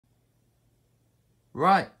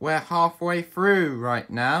Right, we're halfway through right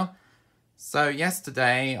now. So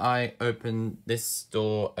yesterday I opened this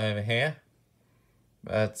store over here,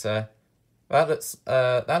 but that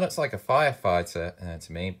looks like a firefighter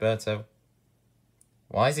to me. But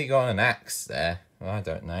why has he got an axe there? Well, I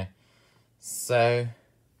don't know. So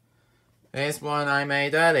here's one I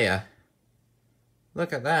made earlier.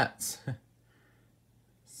 Look at that.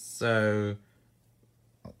 So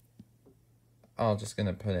I'm just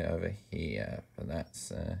gonna put it over here for that,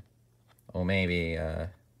 or maybe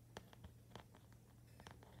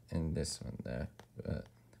in this one there. But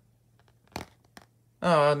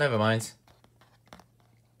oh, well, never mind.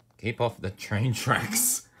 Keep off the train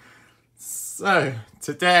tracks. So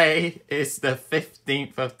today is the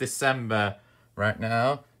 15th of December right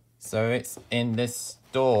now. So it's in this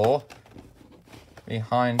store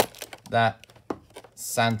behind that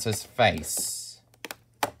Santa's face.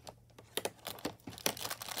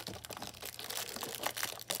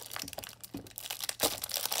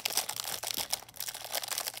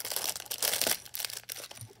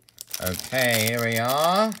 Okay, here we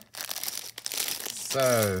are.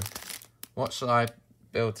 So, what shall I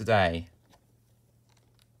build today?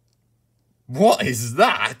 What is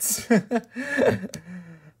that?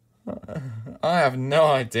 I have no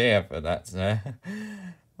idea for that, sir.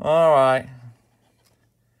 Alright.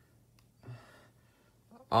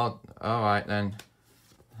 Alright then.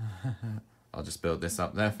 I'll just build this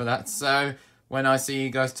up there for that. So, when I see you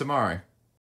guys tomorrow.